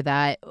 Thank God for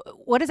that.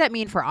 What does that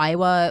mean for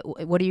Iowa?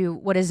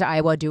 What is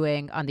Iowa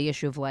doing on the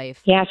issue of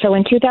life? Yeah. So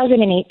in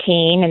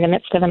 2018, in the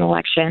midst of an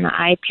election,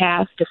 I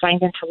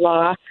signed into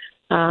law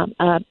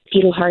a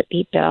fetal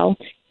heartbeat bill.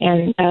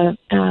 And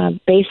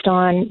based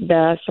on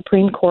the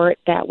Supreme Court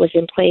that was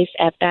in place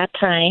at that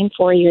time,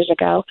 4 years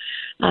ago,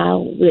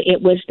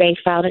 they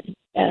found it.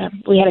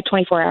 We had a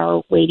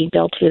 24-hour waiting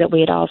bill too that we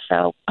had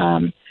also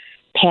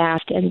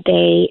passed, and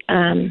they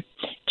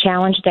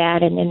challenged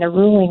that. And in the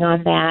ruling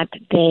on that,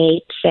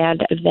 they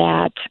said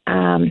that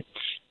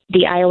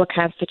the Iowa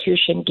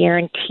Constitution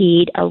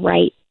guaranteed a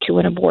right to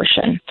an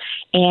abortion,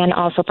 and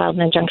also filed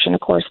an injunction, of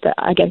course,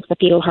 against the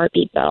fetal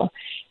heartbeat bill.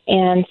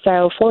 And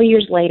so 4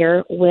 years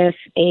later, with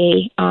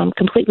a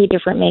completely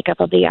different makeup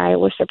of the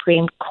Iowa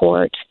Supreme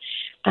Court,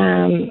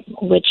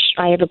 which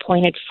I have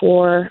appointed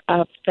 4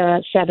 of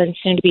the 7,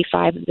 soon to be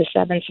 5 of the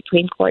 7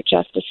 Supreme Court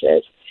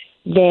justices,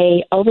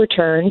 they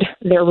overturned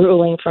their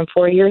ruling from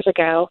 4 years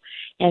ago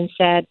and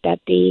said that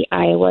the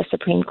Iowa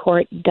Supreme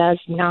Court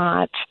doesn't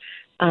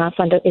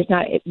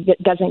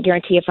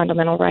guarantee a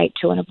fundamental right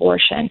to an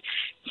abortion.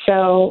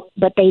 So,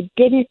 but they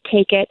didn't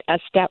take it a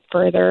step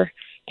further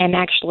and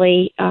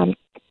actually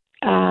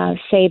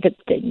say that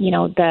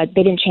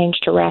they didn't change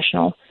to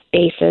rational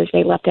basis.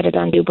 They left it at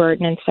undue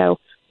burden, and so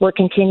we're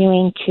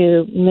continuing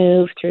to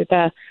move through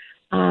the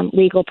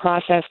legal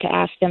process to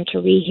ask them to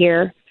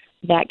rehear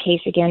that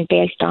case again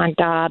based on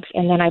Dobbs,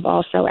 and then I've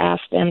also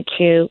asked them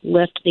to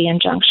lift the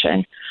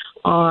injunction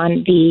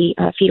on the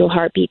fetal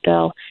heartbeat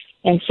bill.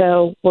 And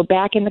so we're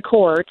back in the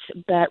courts,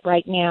 but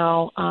right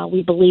now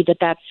we believe that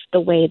that's the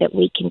way that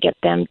we can get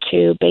them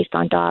to, based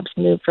on Dobbs,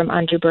 move from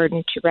undue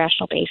burden to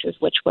rational basis,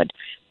 which would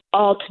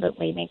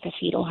ultimately make the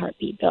fetal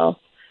heartbeat bill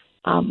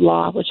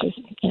law, which is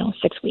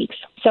 6 weeks.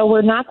 So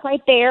we're not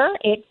quite there.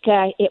 It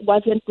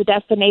wasn't the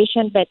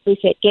destination, but at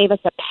least it gave us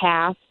a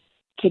path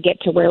to get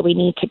to where we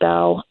need to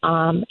go.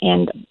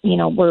 And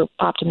we're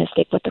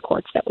optimistic with the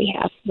court that we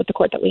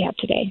have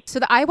today. So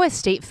the Iowa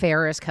State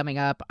Fair is coming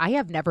up. I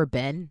have never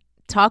been.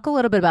 Talk a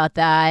little bit about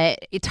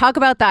that. Talk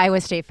about the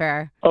Iowa State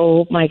Fair.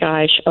 Oh, my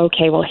gosh.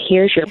 Okay, well,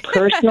 here's your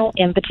personal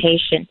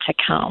invitation to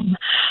come.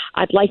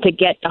 I'd like to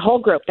get the whole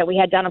group that we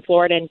had down in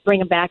Florida and bring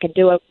them back and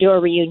do a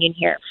reunion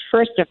here.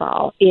 First of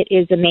all, it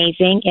is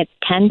amazing. It's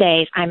 10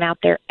 days. I'm out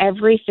there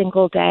every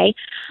single day.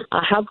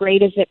 How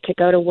great is it to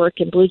go to work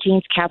in blue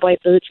jeans, cowboy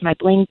boots, my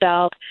bling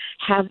belt,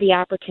 have the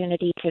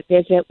opportunity to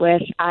visit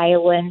with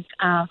Iowans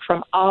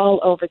from all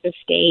over the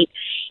state.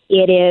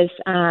 It is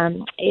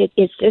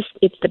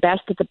it's the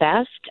best of the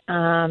best.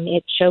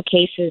 It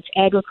showcases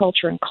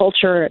agriculture and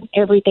culture and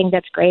everything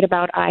that's great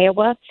about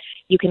Iowa.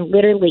 You can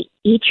literally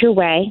eat your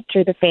way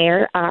through the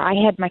fair. I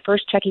had my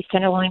first Chucky's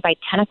tenderloin by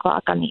 10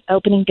 o'clock on the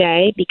opening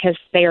day because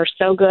they are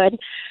so good.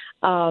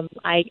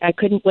 I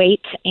couldn't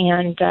wait.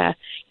 And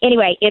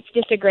anyway, it's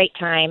just a great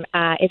time.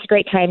 It's a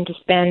great time to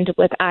spend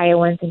with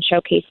Iowans and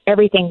showcase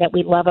everything that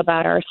we love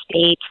about our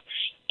state.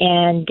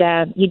 And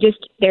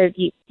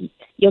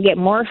you'll get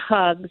more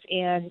hugs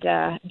and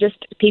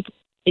just people.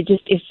 It's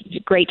a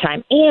great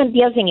time. And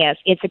the other thing is,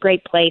 it's a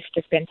great place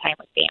to spend time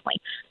with family.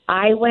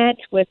 I went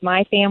with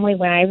my family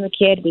when I was a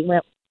kid. We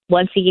went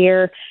once a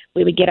year.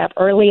 We would get up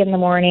early in the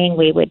morning.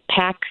 We would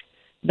pack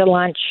the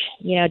lunch,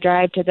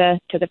 drive to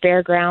the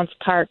fairgrounds,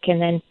 park,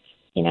 and then,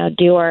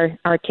 do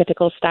our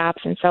typical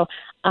stops. And so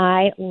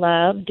I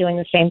love doing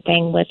the same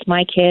thing with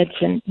my kids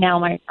and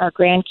now our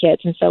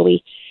grandkids. And so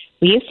we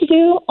used to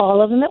do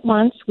all of them at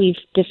once. We've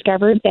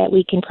discovered that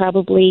we can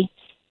probably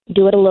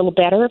do it a little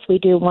better if we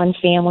do one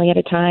family at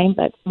a time,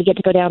 but we get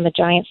to go down the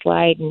giant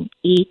slide and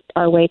eat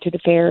our way to the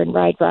fair and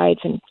ride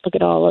rides and look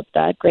at all of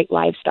the great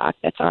livestock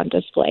that's on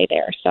display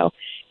there. So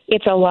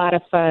it's a lot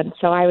of fun.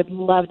 So I would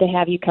love to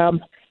have you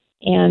come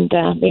and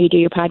maybe do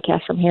your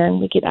podcast from here,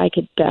 and I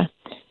could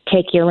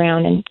take you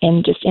around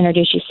and just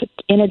introduce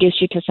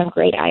you to some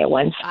great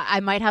Iowans. I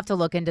might have to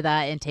look into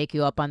that and take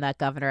you up on that,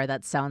 Governor.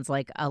 That sounds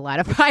like a lot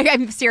of fun.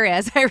 I'm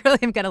serious. I really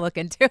am going to look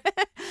into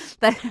it.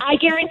 I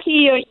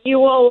guarantee you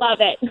will love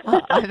it.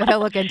 I'm going to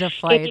look into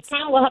flights. If you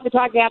can, we'll have to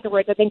talk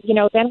afterwards. I think,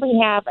 then we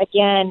have,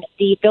 again,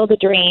 the Field of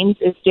Dreams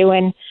is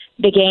doing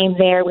the game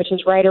there, which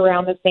is right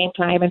around the same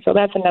time. And so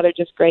that's another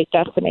just great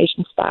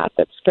destination spot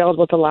that's filled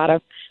with a lot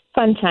of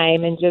fun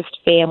time and just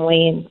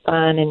family and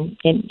fun and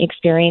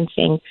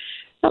experiencing.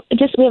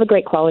 We have a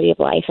great quality of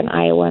life in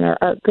Iowa, and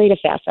our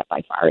greatest asset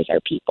by far is our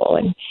people.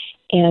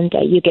 And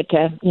you get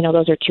to,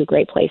 those are two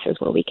great places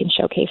where we can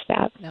showcase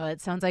that. No,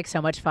 it sounds like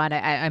so much fun.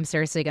 I'm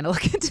seriously going to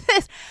look into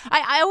this.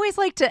 I always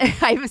like to,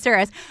 I'm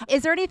serious.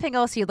 Is there anything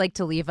else you'd like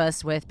to leave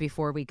us with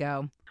before we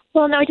go?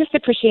 Well, no, I just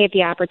appreciate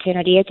the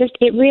opportunity.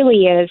 It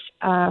really is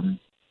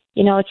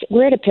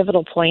we're at a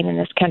pivotal point in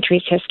this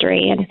country's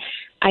history, and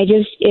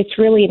it's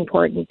really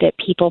important that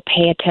people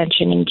pay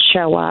attention and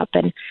show up.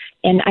 And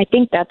I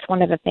think that's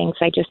one of the things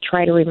I just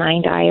try to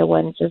remind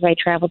Iowans as I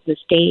travel the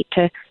state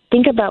to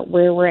think about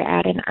where we're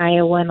at in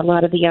Iowa and a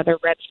lot of the other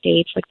red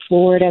states like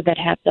Florida that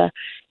have the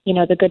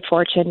good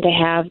fortune to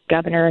have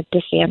Governor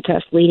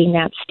DeSantis leading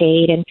that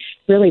state and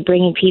really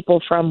bringing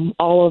people from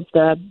all of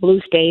the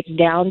blue states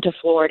down to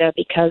Florida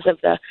because of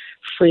the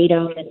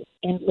freedom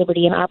and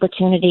liberty and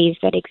opportunities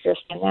that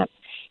exist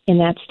in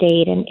that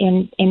state.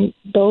 And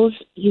those,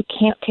 you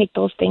can't take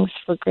those things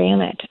for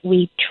granted.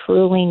 We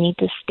truly need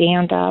to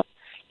stand up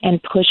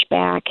and push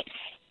back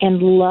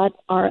and let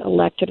our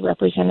elected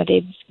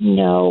representatives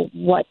know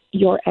what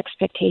your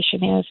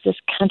expectation is. This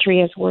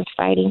country is worth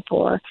fighting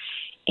for.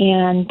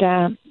 And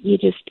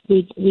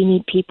we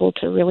need people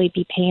to really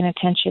be paying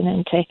attention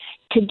and to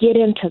get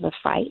into the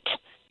fight,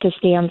 to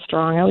stand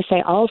strong. I always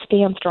say, I'll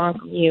stand strong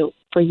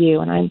for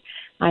you, and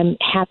I'm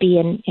happy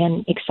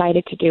and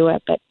excited to do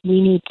it, but we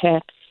need to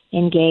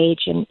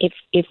engage, and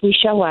if we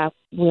show up,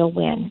 we'll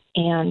win,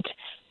 and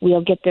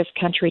we'll get this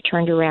country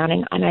turned around,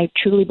 and I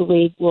truly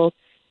believe we'll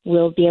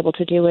be able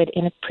to do it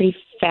in a pretty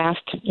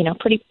fast,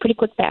 pretty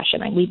quick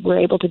fashion. We were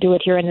able to do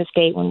it here in the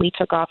state when we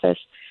took office.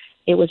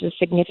 It was a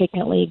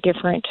significantly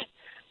different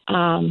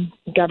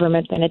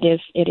government than it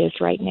is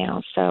right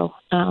now. So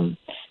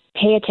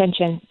pay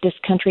attention. This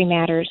country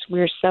matters.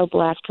 We're so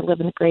blessed to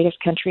live in the greatest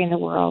country in the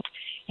world,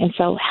 and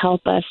so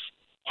help us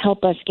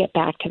get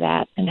back to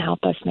that and help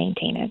us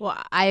maintain it.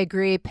 Well, I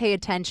agree. Pay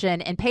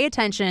attention, and pay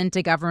attention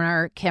to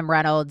Governor Kim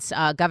Reynolds.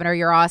 Governor,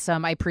 you're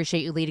awesome. I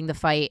appreciate you leading the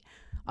fight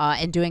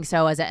and doing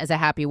so as a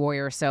happy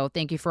warrior. So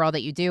thank you for all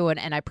that you do,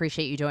 and I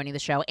appreciate you joining the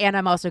show. And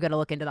I'm also going to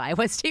look into the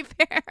Iowa State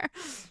Fair.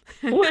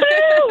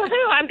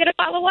 Woohoo! I'm going to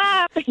follow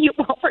up. You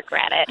won't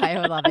regret it.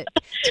 I love it.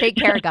 Take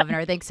care,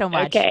 Governor. Thanks so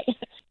much. Okay.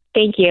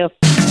 Thank you.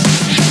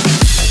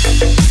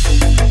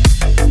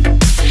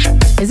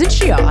 Isn't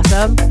she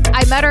awesome?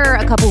 I met her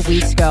a couple of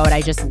weeks ago, and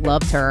I just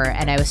loved her,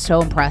 and I was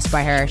so impressed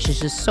by her. She's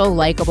just so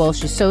likable.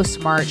 She's so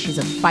smart. She's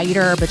a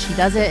fighter, but she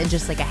does it in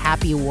just like a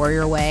happy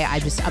warrior way.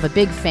 I'm a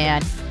big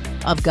fan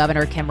of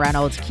Governor Kim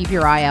Reynolds. Keep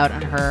your eye out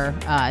on her.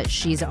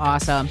 She's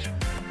awesome.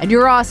 And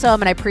you're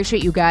awesome, and I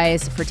appreciate you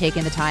guys for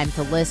taking the time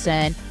to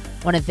listen.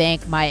 I want to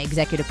thank my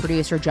executive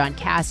producer, John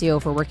Cassio,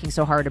 for working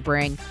so hard to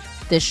bring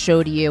this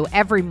show to you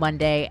every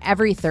Monday,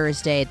 every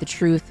Thursday, The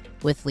Truth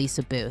with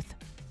Lisa Booth.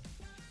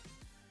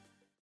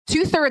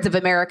 2/3 of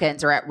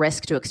Americans are at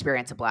risk to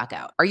experience a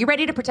blackout. Are you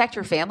ready to protect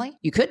your family?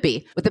 You could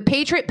be with the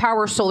Patriot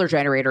Power Solar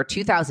Generator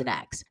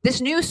 2000X.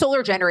 This new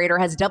solar generator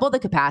has double the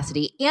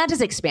capacity and is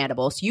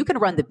expandable, so you can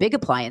run the big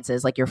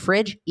appliances like your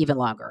fridge even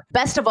longer.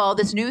 Best of all,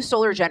 this new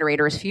solar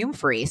generator is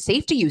fume-free,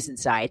 safe to use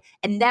inside,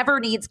 and never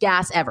needs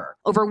gas ever.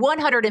 Over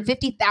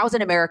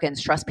 150,000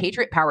 Americans trust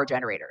Patriot Power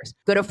Generators.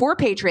 Go to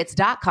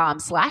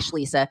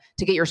 4patriots.com/Lisa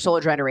to get your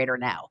solar generator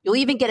now. You'll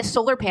even get a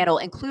solar panel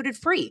included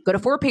free. Go to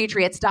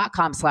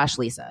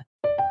 4patriots.com/Lisa.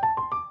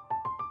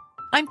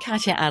 I'm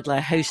Katya Adler,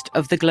 host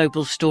of The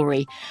Global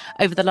Story.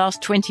 Over the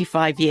last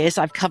 25 years,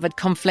 I've covered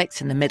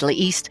conflicts in the Middle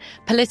East,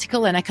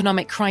 political and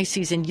economic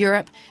crises in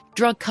Europe,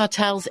 drug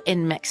cartels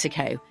in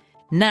Mexico.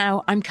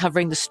 Now I'm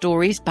covering the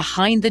stories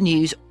behind the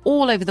news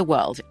all over the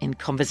world in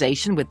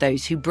conversation with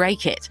those who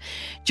break it.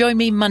 Join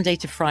me Monday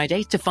to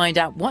Friday to find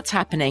out what's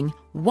happening,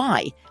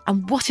 why,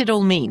 and what it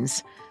all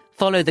means.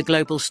 Follow The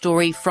Global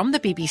Story from the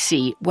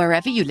BBC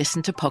wherever you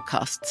listen to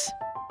podcasts.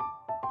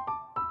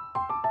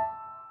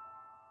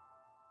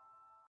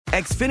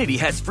 Xfinity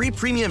has free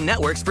premium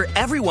networks for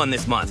everyone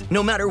this month,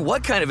 no matter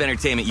what kind of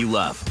entertainment you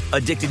love.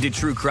 Addicted to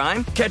true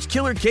crime? Catch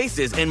killer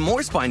cases and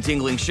more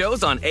spine-tingling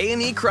shows on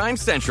A&E Crime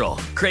Central.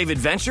 Crave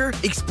adventure?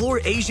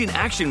 Explore Asian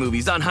action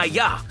movies on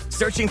Hi-YAH.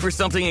 Searching for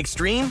something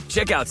extreme?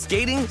 Check out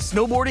skating,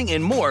 snowboarding,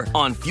 and more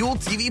on Fuel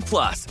TV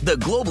Plus, the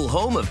global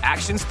home of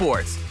action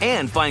sports.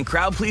 And find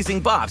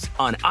crowd-pleasing bops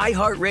on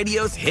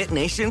iHeartRadio's Hit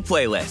Nation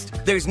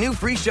playlist. There's new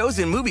free shows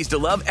and movies to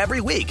love every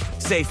week.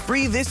 Say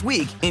free this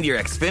week in your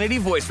Xfinity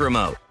voice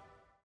remote.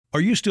 Are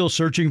you still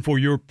searching for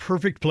your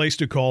perfect place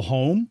to call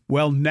home?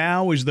 Well,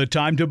 now is the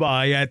time to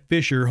buy at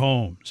Fisher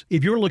Homes.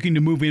 If you're looking to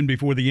move in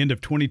before the end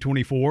of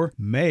 2024,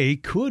 May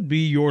could be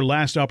your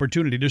last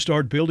opportunity to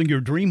start building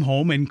your dream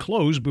home and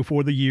close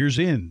before the year's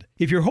end.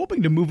 If you're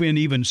hoping to move in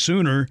even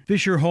sooner,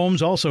 Fisher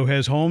Homes also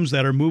has homes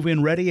that are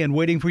move-in ready and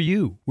waiting for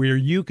you, where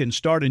you can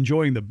start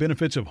enjoying the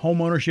benefits of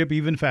homeownership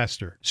even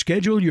faster.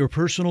 Schedule your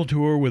personal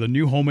tour with a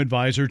new home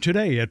advisor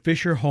today at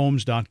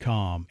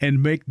FisherHomes.com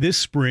and make this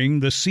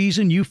spring the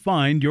season you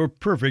find your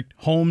perfect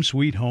home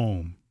sweet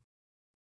home.